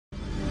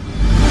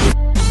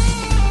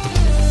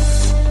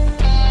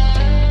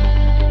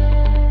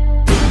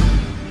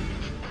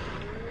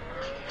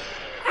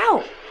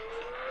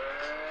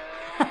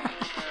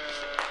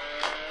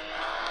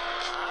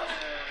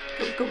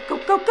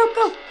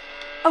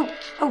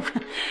Oh,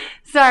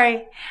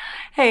 sorry.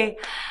 Hey,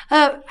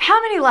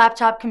 how many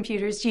laptop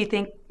computers do you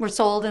think were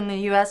sold in the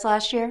U.S.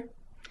 last year?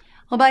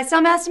 Well, by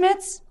some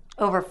estimates,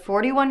 over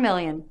 41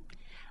 million.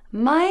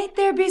 Might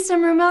there be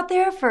some room out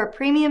there for a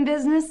premium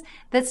business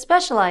that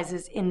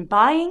specializes in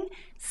buying,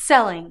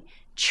 selling,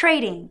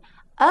 trading,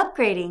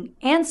 upgrading,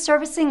 and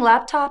servicing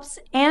laptops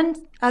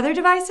and other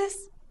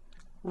devices?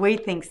 We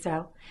think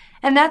so.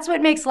 And that's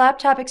what makes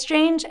Laptop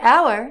Exchange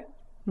our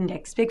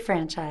next big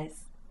franchise.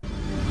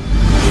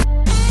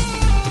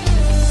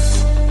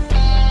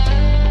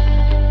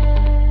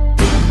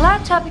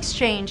 Laptop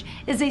Exchange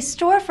is a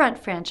storefront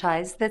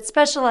franchise that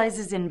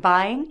specializes in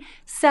buying,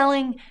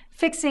 selling,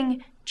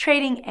 fixing,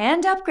 trading,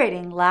 and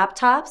upgrading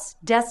laptops,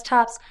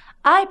 desktops,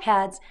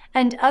 iPads,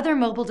 and other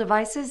mobile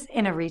devices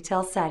in a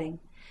retail setting.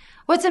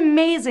 What's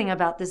amazing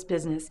about this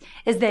business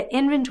is that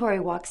inventory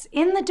walks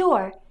in the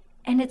door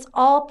and it's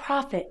all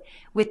profit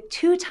with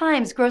 2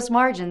 times gross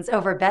margins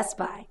over Best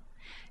Buy.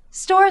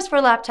 Stores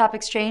for Laptop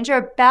Exchange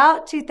are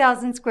about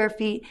 2,000 square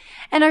feet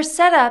and are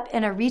set up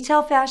in a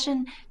retail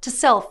fashion to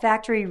sell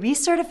factory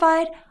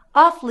recertified,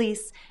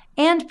 off-lease,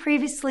 and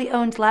previously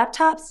owned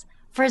laptops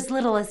for as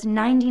little as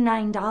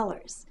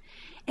 $99.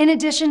 In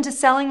addition to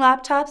selling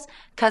laptops,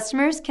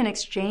 customers can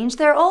exchange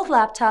their old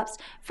laptops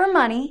for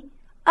money,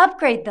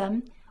 upgrade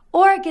them,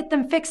 or get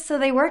them fixed so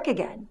they work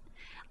again.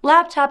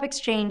 Laptop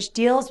Exchange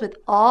deals with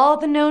all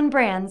the known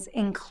brands,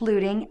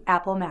 including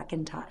Apple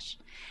Macintosh.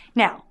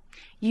 Now,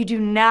 you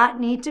do not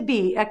need to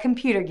be a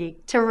computer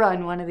geek to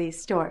run one of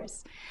these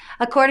stores.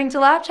 According to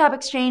Laptop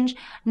Exchange,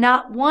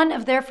 not one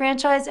of their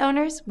franchise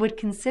owners would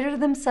consider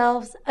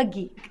themselves a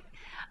geek.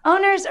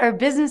 Owners are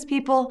business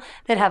people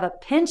that have a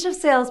pinch of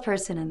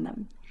salesperson in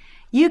them.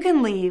 You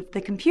can leave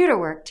the computer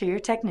work to your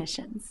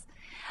technicians.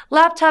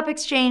 Laptop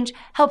Exchange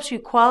helps you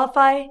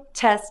qualify,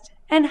 test,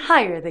 and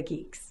hire the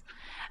geeks.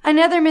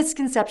 Another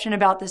misconception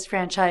about this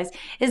franchise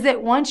is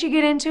that once you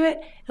get into it,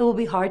 it will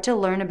be hard to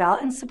learn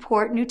about and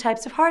support new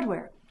types of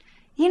hardware.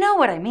 You know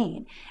what I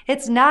mean.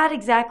 It's not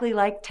exactly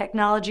like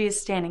technology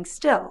is standing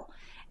still.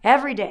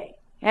 Every day,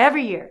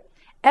 every year,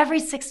 every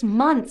 6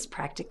 months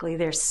practically,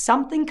 there's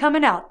something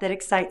coming out that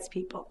excites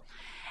people.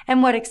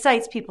 And what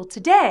excites people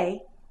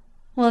today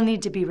will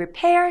need to be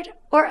repaired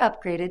or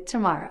upgraded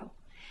tomorrow.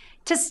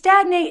 To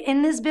stagnate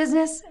in this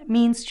business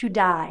means to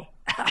die.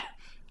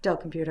 Dull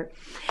computer.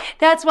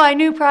 That's why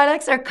new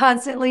products are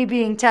constantly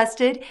being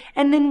tested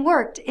and then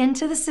worked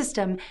into the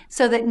system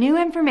so that new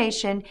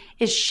information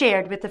is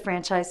shared with the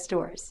franchise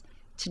stores.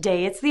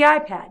 Today it's the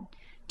iPad.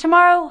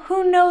 Tomorrow,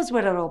 who knows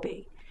what it'll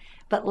be.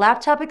 But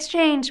Laptop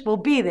Exchange will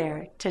be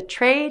there to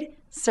trade,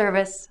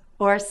 service,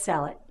 or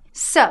sell it.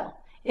 So,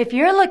 if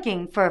you're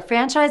looking for a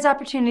franchise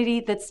opportunity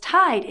that's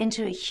tied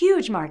into a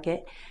huge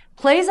market,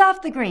 plays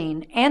off the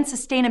green and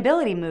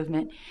sustainability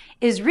movement,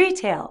 is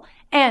retail,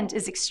 and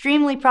is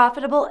extremely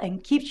profitable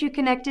and keeps you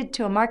connected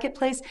to a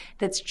marketplace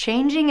that's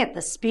changing at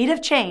the speed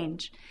of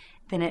change,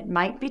 then it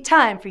might be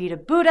time for you to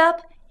boot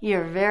up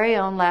your very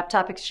own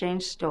Laptop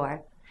Exchange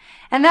store.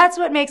 And that's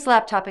what makes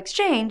Laptop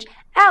Exchange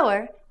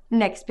our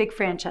next big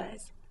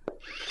franchise.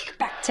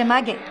 Back to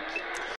my game.